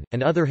Pavilion,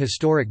 and other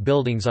historic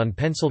buildings on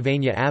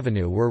Pennsylvania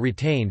Avenue were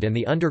retained and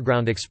the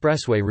Underground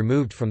Expressway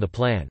removed from the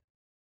plan.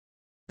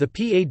 The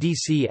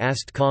PADC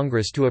asked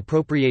Congress to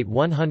appropriate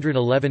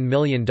 $111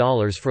 million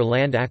for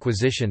land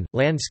acquisition,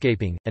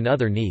 landscaping, and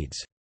other needs.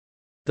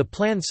 The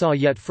plan saw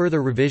yet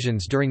further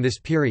revisions during this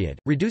period,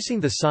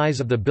 reducing the size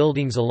of the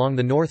buildings along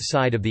the north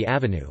side of the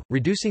avenue,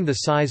 reducing the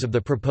size of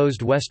the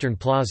proposed Western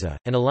Plaza,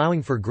 and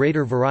allowing for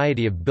greater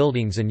variety of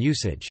buildings and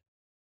usage.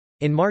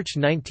 In March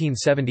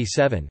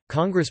 1977,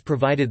 Congress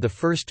provided the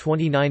first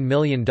 $29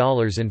 million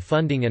in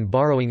funding and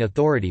borrowing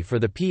authority for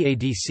the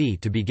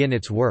PADC to begin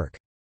its work.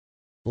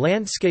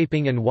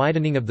 Landscaping and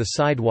widening of the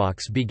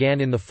sidewalks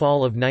began in the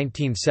fall of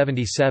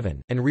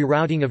 1977, and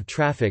rerouting of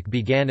traffic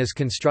began as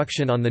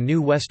construction on the new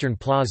Western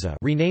Plaza,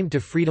 renamed to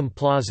Freedom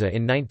Plaza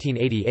in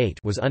 1988,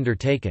 was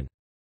undertaken.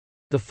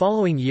 The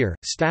following year,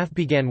 staff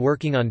began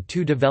working on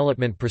two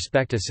development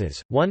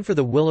prospectuses, one for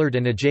the Willard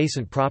and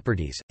adjacent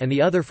properties, and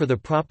the other for the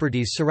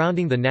properties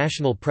surrounding the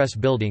National Press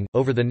Building.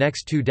 Over the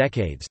next 2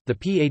 decades, the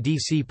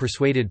PADC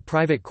persuaded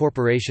private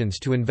corporations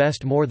to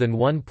invest more than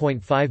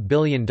 $1.5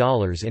 billion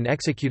in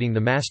executing the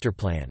master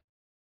plan.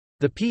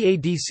 The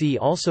PADC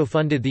also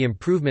funded the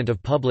improvement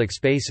of public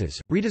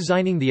spaces,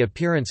 redesigning the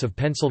appearance of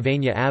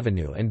Pennsylvania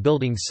Avenue and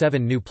building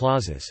 7 new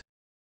plazas.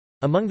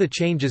 Among the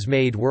changes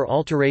made were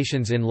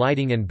alterations in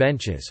lighting and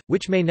benches,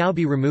 which may now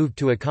be removed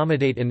to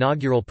accommodate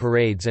inaugural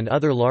parades and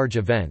other large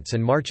events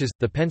and marches.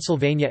 The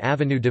Pennsylvania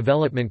Avenue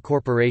Development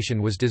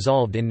Corporation was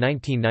dissolved in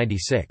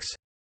 1996.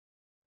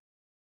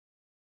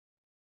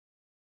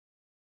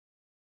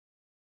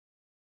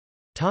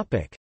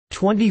 Topic: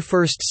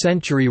 21st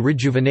Century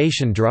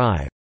Rejuvenation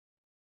Drive.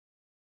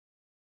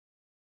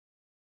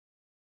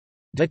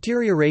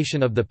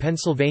 Deterioration of the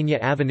Pennsylvania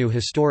Avenue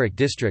Historic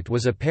District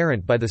was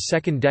apparent by the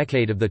second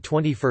decade of the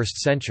 21st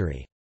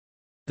century.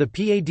 The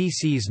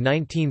PADC's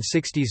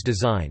 1960s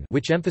design,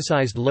 which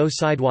emphasized low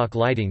sidewalk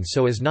lighting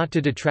so as not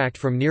to detract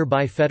from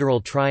nearby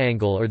Federal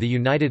Triangle or the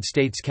United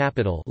States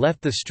Capitol,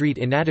 left the street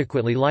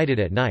inadequately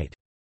lighted at night.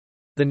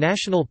 The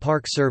National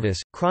Park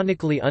Service,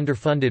 chronically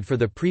underfunded for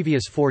the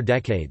previous 4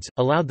 decades,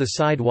 allowed the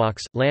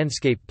sidewalks,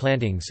 landscape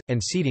plantings,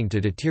 and seating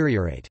to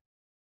deteriorate.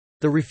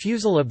 The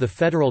refusal of the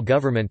federal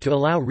government to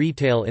allow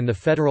retail in the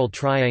Federal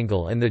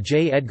Triangle and the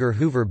J. Edgar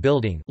Hoover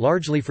Building,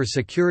 largely for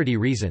security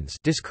reasons,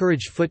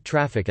 discouraged foot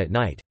traffic at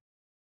night.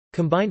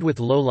 Combined with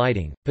low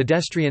lighting,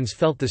 pedestrians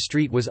felt the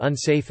street was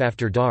unsafe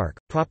after dark.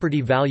 Property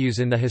values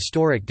in the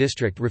historic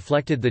district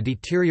reflected the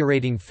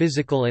deteriorating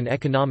physical and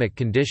economic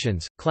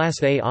conditions.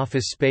 Class A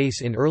office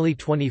space in early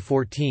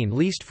 2014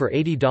 leased for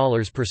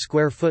 $80 per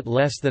square foot,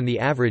 less than the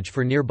average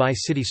for nearby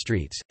city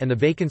streets, and the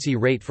vacancy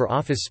rate for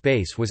office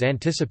space was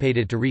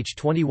anticipated to reach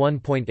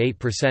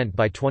 21.8%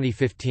 by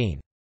 2015.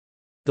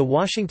 The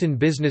Washington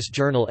Business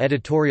Journal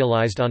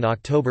editorialized on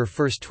October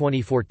 1,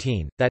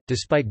 2014, that,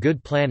 despite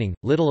good planning,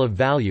 little of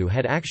value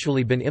had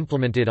actually been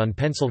implemented on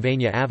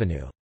Pennsylvania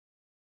Avenue.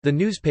 The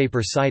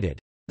newspaper cited,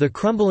 The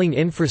crumbling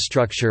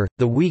infrastructure,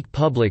 the weak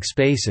public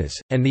spaces,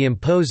 and the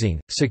imposing,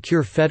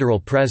 secure federal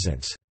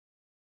presence,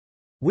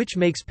 which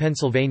makes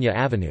Pennsylvania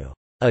Avenue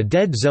a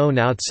dead zone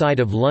outside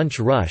of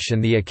lunch rush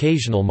and the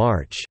occasional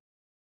march.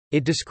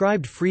 It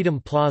described Freedom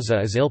Plaza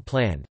as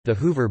ill-planned, the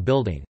Hoover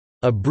Building,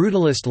 a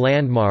brutalist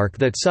landmark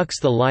that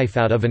sucks the life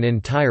out of an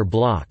entire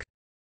block,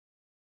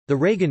 the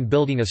Reagan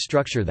Building a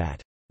structure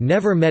that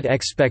never met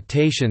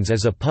expectations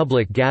as a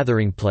public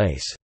gathering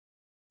place,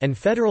 and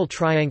Federal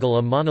Triangle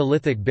a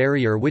monolithic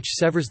barrier which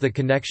severs the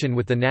connection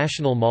with the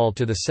National Mall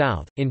to the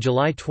south. In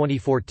July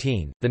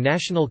 2014, the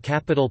National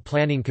Capital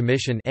Planning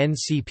Commission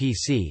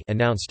 (NCPC)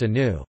 announced a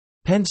new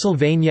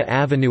Pennsylvania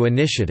Avenue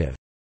Initiative.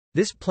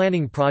 This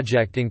planning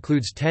project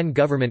includes 10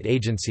 government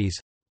agencies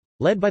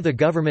led by the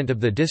government of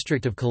the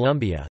District of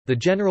Columbia, the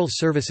General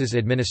Services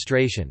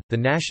Administration, the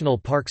National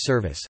Park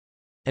Service,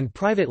 and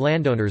private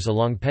landowners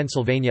along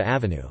Pennsylvania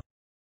Avenue.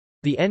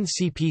 The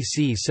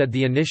NCPC said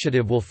the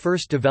initiative will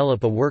first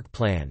develop a work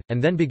plan,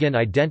 and then begin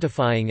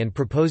identifying and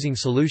proposing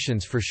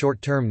solutions for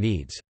short-term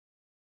needs.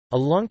 A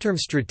long-term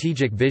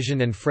strategic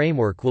vision and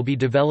framework will be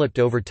developed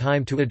over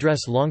time to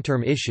address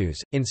long-term issues.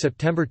 In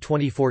September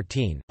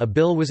 2014, a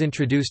bill was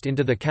introduced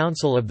into the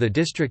Council of the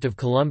District of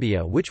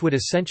Columbia which would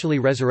essentially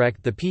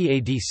resurrect the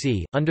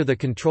PADC, under the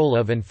control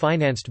of and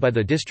financed by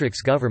the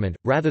district's government,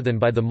 rather than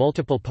by the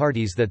multiple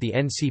parties that the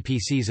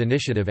NCPC's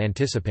initiative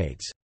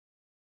anticipates.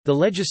 The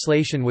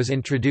legislation was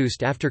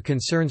introduced after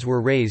concerns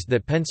were raised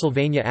that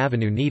Pennsylvania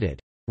Avenue needed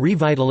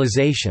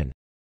revitalization.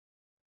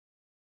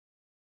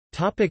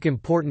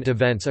 Important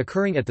events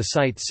occurring at the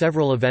site.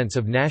 Several events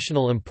of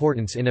national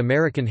importance in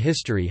American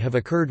history have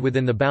occurred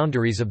within the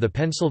boundaries of the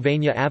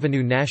Pennsylvania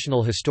Avenue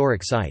National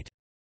Historic Site.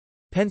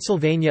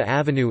 Pennsylvania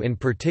Avenue in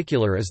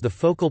particular is the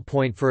focal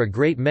point for a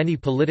great many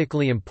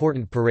politically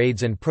important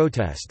parades and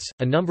protests.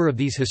 A number of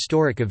these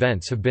historic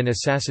events have been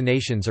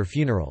assassinations or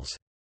funerals.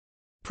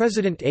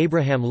 President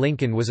Abraham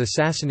Lincoln was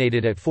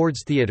assassinated at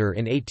Ford's Theater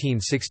in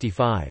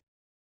 1865.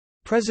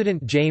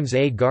 President James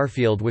A.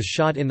 Garfield was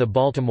shot in the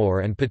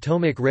Baltimore and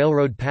Potomac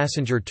Railroad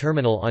passenger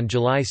terminal on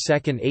July 2,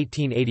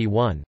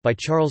 1881, by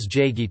Charles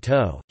J.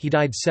 Guiteau. He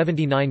died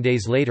 79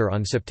 days later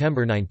on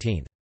September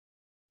 19.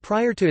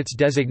 Prior to its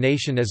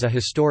designation as a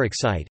historic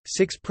site,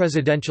 6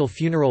 presidential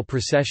funeral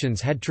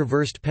processions had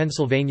traversed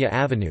Pennsylvania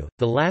Avenue,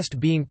 the last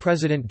being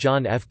President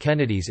John F.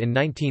 Kennedy's in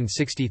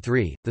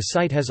 1963. The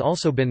site has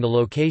also been the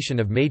location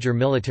of major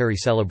military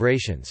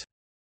celebrations.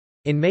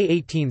 In May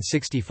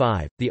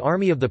 1865, the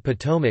Army of the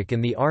Potomac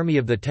and the Army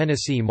of the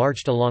Tennessee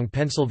marched along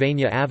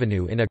Pennsylvania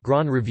Avenue in a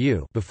Grand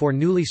Review before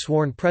newly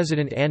sworn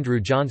President Andrew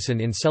Johnson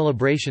in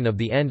celebration of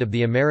the end of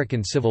the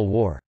American Civil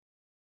War.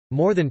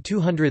 More than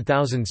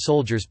 200,000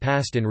 soldiers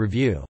passed in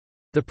review.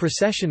 The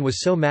procession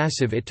was so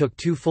massive it took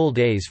 2 full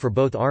days for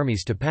both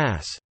armies to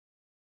pass.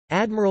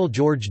 Admiral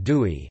George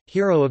Dewey,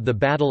 hero of the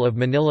Battle of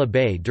Manila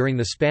Bay during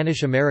the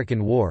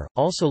Spanish–American War,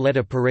 also led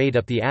a parade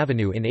up the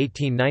avenue in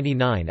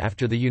 1899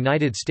 after the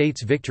United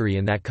States' victory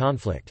in that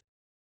conflict.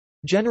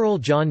 General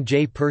John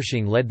J.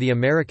 Pershing led the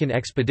American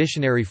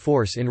Expeditionary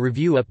Force in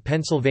review up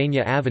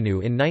Pennsylvania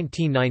Avenue in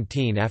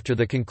 1919 after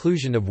the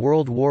conclusion of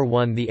World War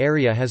I. The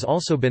area has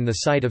also been the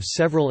site of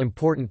several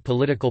important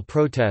political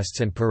protests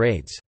and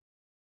parades.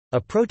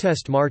 A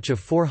protest march of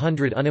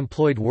 400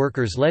 unemployed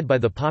workers led by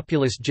the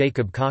populist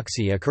Jacob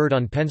Coxey occurred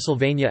on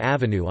Pennsylvania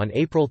Avenue on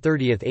April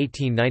 30,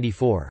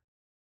 1894.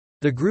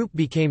 The group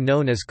became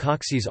known as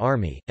Coxey's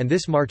Army, and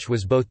this march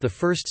was both the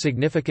first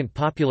significant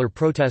popular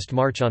protest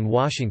march on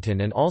Washington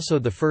and also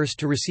the first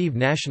to receive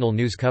national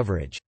news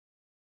coverage.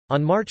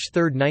 On March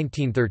 3,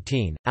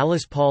 1913,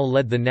 Alice Paul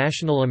led the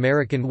National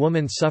American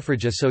Woman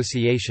Suffrage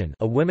Association,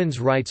 a women's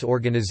rights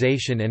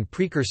organization and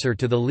precursor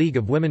to the League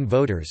of Women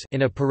Voters,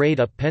 in a parade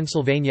up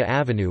Pennsylvania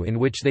Avenue in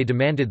which they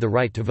demanded the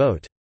right to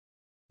vote.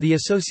 The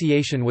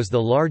association was the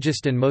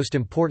largest and most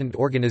important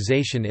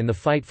organization in the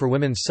fight for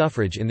women's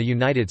suffrage in the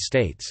United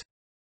States.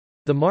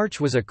 The march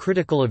was a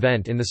critical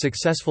event in the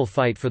successful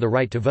fight for the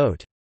right to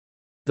vote.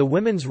 The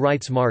Women's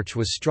Rights March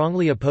was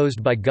strongly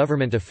opposed by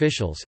government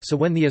officials, so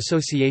when the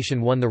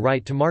association won the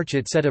right to march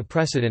it set a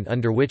precedent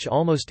under which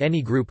almost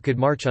any group could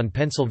march on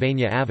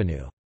Pennsylvania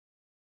Avenue.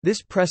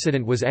 This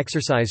precedent was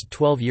exercised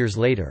 12 years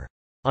later.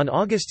 On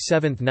August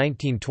 7,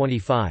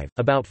 1925,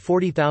 about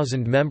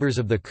 40,000 members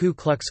of the Ku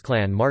Klux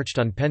Klan marched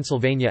on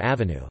Pennsylvania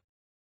Avenue.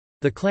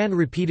 The Klan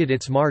repeated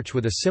its march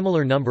with a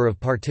similar number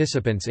of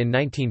participants in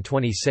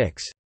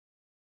 1926.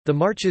 The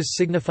marches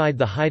signified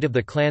the height of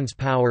the Klan's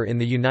power in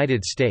the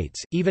United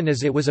States, even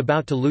as it was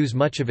about to lose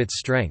much of its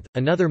strength.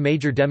 Another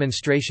major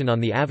demonstration on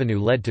the avenue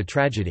led to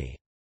tragedy.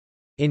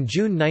 In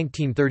June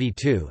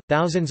 1932,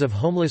 thousands of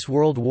homeless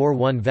World War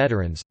I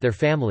veterans, their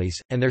families,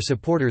 and their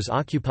supporters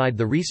occupied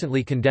the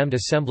recently condemned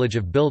assemblage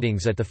of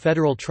buildings at the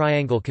Federal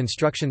Triangle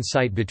construction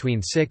site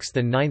between 6th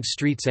and 9th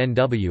Streets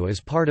NW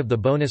as part of the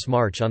Bonus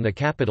March on the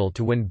Capitol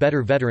to win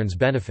better veterans'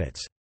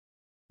 benefits.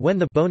 When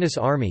the Bonus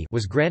Army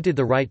was granted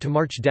the right to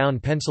march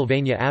down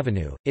Pennsylvania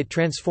Avenue, it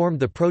transformed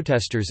the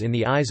protesters in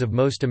the eyes of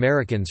most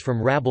Americans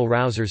from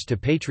rabble-rousers to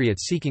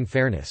patriots seeking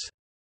fairness.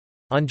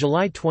 On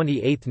July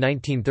 28,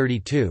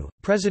 1932,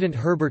 President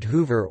Herbert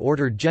Hoover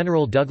ordered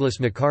General Douglas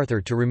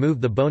MacArthur to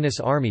remove the Bonus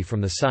Army from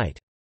the site.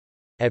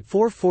 At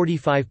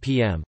 4:45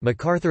 p.m.,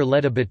 MacArthur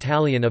led a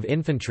battalion of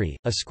infantry,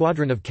 a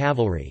squadron of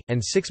cavalry,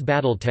 and 6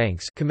 battle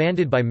tanks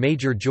commanded by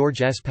Major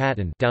George S.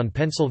 Patton down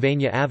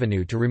Pennsylvania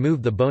Avenue to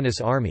remove the Bonus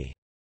Army.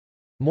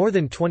 More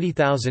than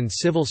 20,000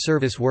 civil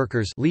service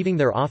workers leaving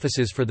their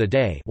offices for the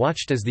day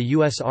watched as the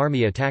U.S.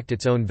 Army attacked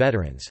its own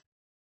veterans.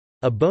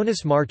 A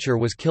bonus marcher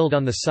was killed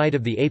on the site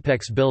of the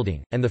Apex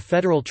building, and the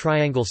Federal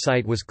Triangle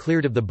site was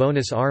cleared of the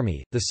Bonus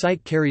Army. The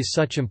site carries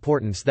such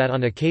importance that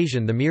on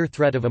occasion the mere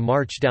threat of a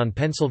march down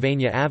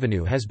Pennsylvania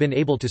Avenue has been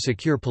able to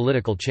secure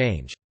political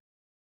change.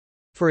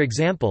 For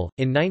example,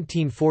 in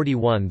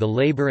 1941 the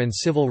labor and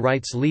civil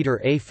rights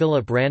leader A.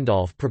 Philip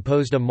Randolph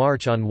proposed a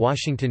march on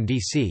Washington,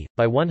 D.C.,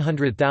 by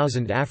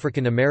 100,000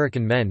 African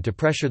American men to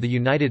pressure the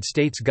United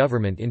States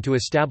government into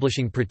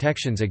establishing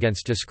protections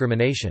against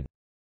discrimination.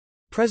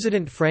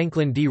 President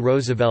Franklin D.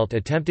 Roosevelt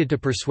attempted to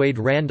persuade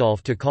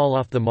Randolph to call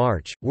off the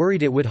march,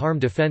 worried it would harm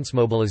defense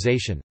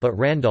mobilization, but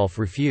Randolph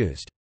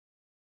refused.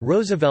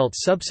 Roosevelt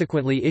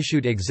subsequently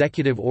issued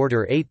Executive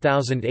Order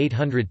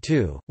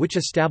 8802, which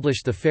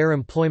established the Fair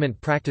Employment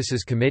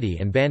Practices Committee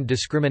and banned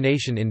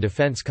discrimination in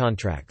defense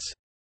contracts.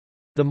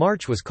 The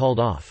march was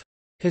called off.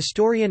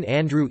 Historian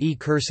Andrew E.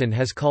 Curson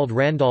has called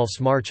Randolph's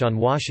March on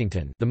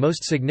Washington the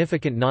most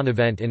significant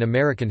non-event in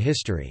American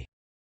history.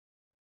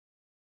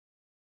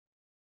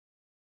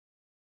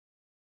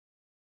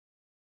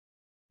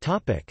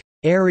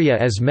 Area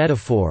as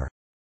metaphor.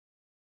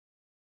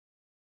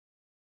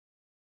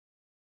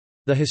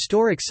 The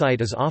historic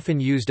site is often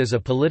used as a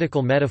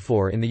political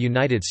metaphor in the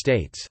United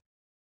States.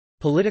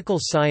 Political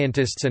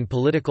scientists and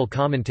political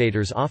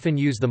commentators often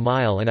use the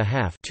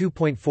mile-and-a-half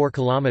 (2.4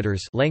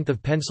 kilometers) length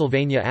of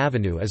Pennsylvania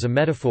Avenue as a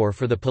metaphor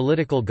for the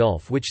political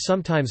gulf which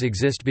sometimes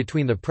exists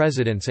between the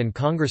President's and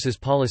Congress's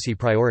policy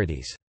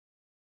priorities.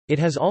 It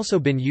has also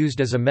been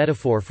used as a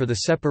metaphor for the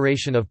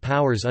separation of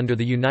powers under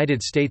the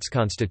United States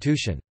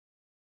Constitution.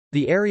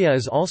 The area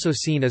is also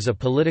seen as a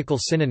political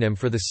synonym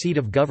for the seat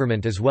of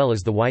government as well as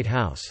the White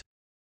House.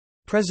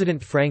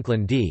 President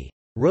Franklin D.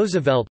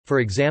 Roosevelt, for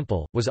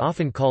example, was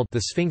often called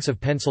the Sphinx of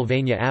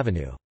Pennsylvania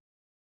Avenue.